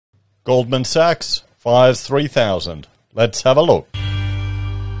Goldman Sachs fires 3,000. Let's have a look.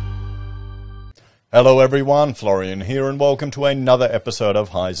 Hello everyone, Florian here, and welcome to another episode of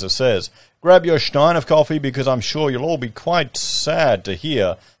HeiseSays. Grab your stein of coffee because I'm sure you'll all be quite sad to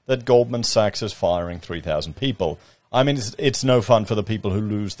hear that Goldman Sachs is firing 3,000 people. I mean, it's no fun for the people who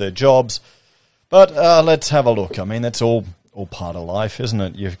lose their jobs, but let's have a look. I mean, that's all part of life, isn't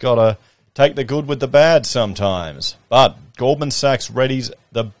it? You've got to take the good with the bad sometimes. But Goldman Sachs readies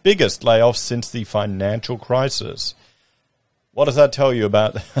the biggest layoffs since the financial crisis. What does that tell you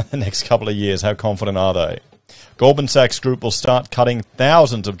about the next couple of years? How confident are they? Goldman Sachs Group will start cutting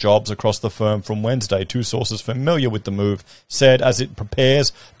thousands of jobs across the firm from Wednesday, two sources familiar with the move said, as it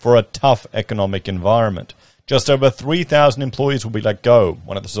prepares for a tough economic environment. Just over 3,000 employees will be let go,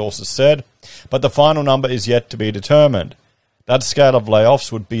 one of the sources said, but the final number is yet to be determined. That scale of layoffs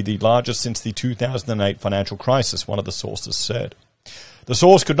would be the largest since the 2008 financial crisis, one of the sources said. The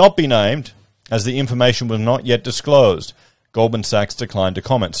source could not be named, as the information was not yet disclosed. Goldman Sachs declined to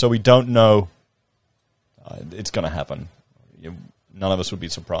comment, so we don't know. It's going to happen. None of us would be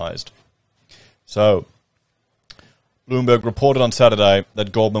surprised. So, Bloomberg reported on Saturday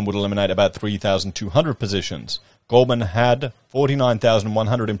that Goldman would eliminate about 3,200 positions. Goldman had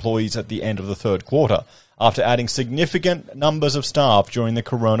 49,100 employees at the end of the third quarter, after adding significant numbers of staff during the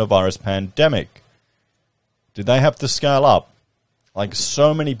coronavirus pandemic. Did they have to scale up? Like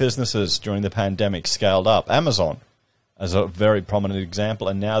so many businesses during the pandemic scaled up. Amazon, as a very prominent example,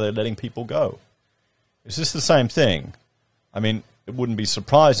 and now they're letting people go. Is this the same thing? I mean, it wouldn't be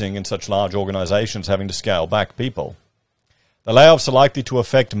surprising in such large organizations having to scale back people. The layoffs are likely to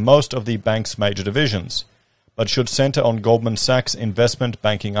affect most of the bank's major divisions, but should center on Goldman Sachs' investment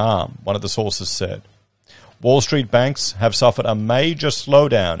banking arm, one of the sources said. Wall Street banks have suffered a major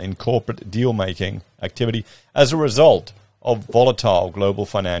slowdown in corporate deal-making activity as a result of volatile global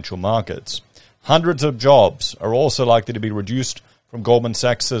financial markets. Hundreds of jobs are also likely to be reduced from Goldman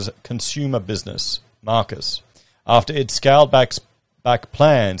Sachs' consumer business, Marcus, after it scaled back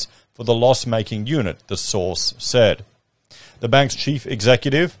plans for the loss-making unit, the source said. The bank's chief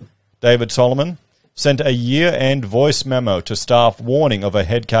executive, David Solomon, sent a year-end voice memo to staff warning of a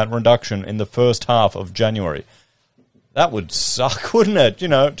headcount reduction in the first half of January. That would suck, wouldn't it? You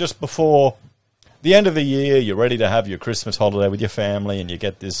know, just before the end of the year, you're ready to have your Christmas holiday with your family, and you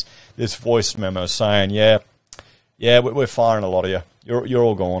get this voice memo saying, yeah, we're firing a lot of you. You're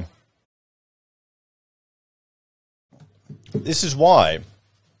all gone. This is why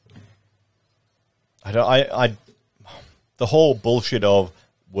the whole bullshit of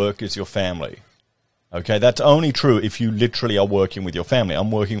work is your family. Okay, that's only true if you literally are working with your family.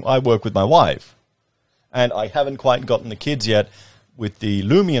 I work with my wife, and I haven't quite gotten the kids yet with the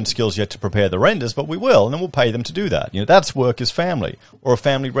Lumion skills yet to prepare the renders, but we will, and then we'll pay them to do that. You know, that's work is family, or a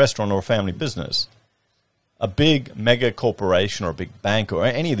family restaurant, or a family business. A big mega corporation or a big bank or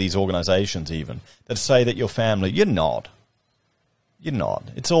any of these organizations even that say that you're family, you're not. You're not.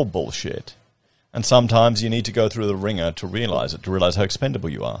 It's all bullshit. And sometimes you need to go through the ringer to realize it, to realize how expendable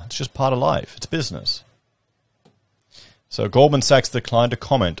you are. It's just part of life. It's business. So Goldman Sachs declined to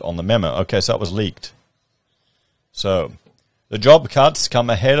comment on the memo. Okay, so that was leaked. So the job cuts come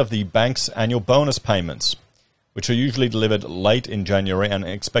ahead of the bank's annual bonus payments, which are usually delivered late in January and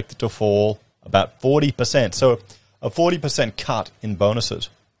expected to fall about 40%. So a 40% cut in bonuses.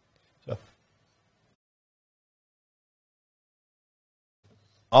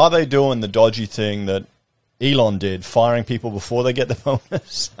 Are they doing the dodgy thing that Elon did, firing people before they get the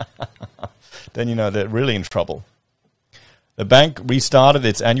bonus? Then you know they're really in trouble. The bank restarted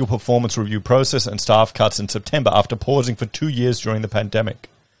its annual performance review process and staff cuts in September after pausing for 2 years during the pandemic.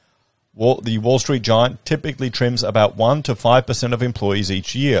 The Wall Street giant typically trims about 1 to 5% of employees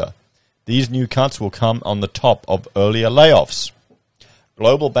each year. These new cuts will come on the top of earlier layoffs.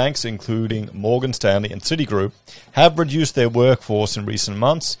 Global banks, including Morgan Stanley and Citigroup, have reduced their workforce in recent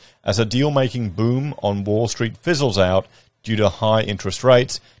months as a deal-making boom on Wall Street fizzles out due to high interest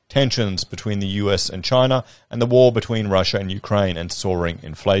rates, tensions between the US and China, and the war between Russia and Ukraine and soaring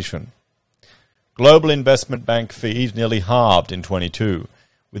inflation. Global investment bank fees nearly halved in 22,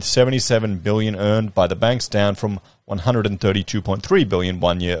 with $77 billion earned by the banks, down from $132.3 billion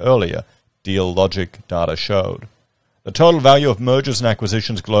 1 year earlier, Dealogic data showed. The total value of mergers and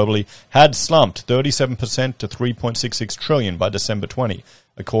acquisitions globally had slumped 37% to $3.66 trillion by December 20,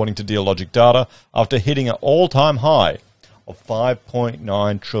 according to Dealogic data, after hitting an all-time high of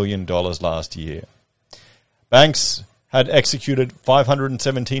 $5.9 trillion last year. Banks had executed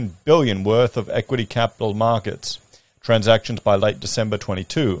 $517 billion worth of equity capital markets transactions by late December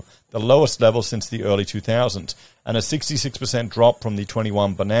 22, the lowest level since the early 2000s, and a 66% drop from the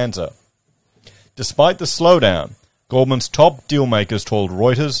 21 bonanza. Despite the slowdown, Goldman's top dealmakers told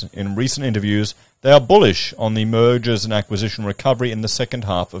Reuters in recent interviews they are bullish on the mergers and acquisition recovery in the second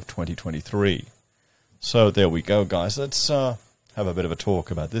half of 2023. So there we go, guys. Let's have a bit of a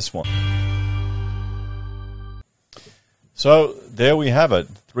talk about this one. So there we have it.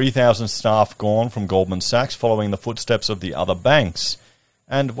 3,000 staff gone from Goldman Sachs following the footsteps of the other banks.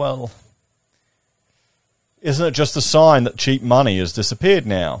 And, well, isn't it just a sign that cheap money has disappeared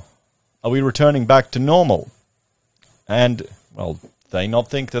now? Are we returning back to normal? And, well, they not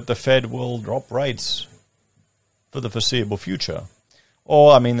think that the Fed will drop rates for the foreseeable future.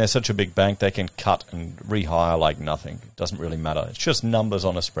 Or, I mean, they're such a big bank, they can cut and rehire like nothing. It doesn't really matter. It's just numbers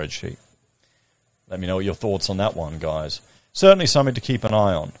on a spreadsheet. Let me know your thoughts on that one, guys. Certainly something to keep an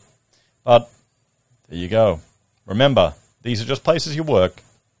eye on. But there you go. Remember, these are just places you work.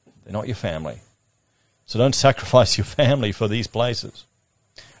 They're not your family. So don't sacrifice your family for these places.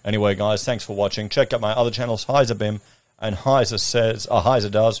 Anyway, guys, thanks for watching. Check out my other channels, HeiseBim and Heise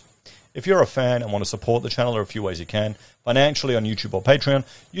Does. If you're a fan and want to support the channel, there are a few ways you can. Financially on YouTube or Patreon,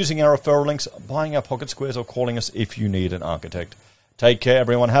 using our referral links, buying our pocket squares, or calling us if you need an architect. Take care,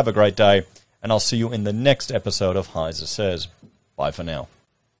 everyone. Have a great day. And I'll see you in the next episode of HeiseSays. Bye for now.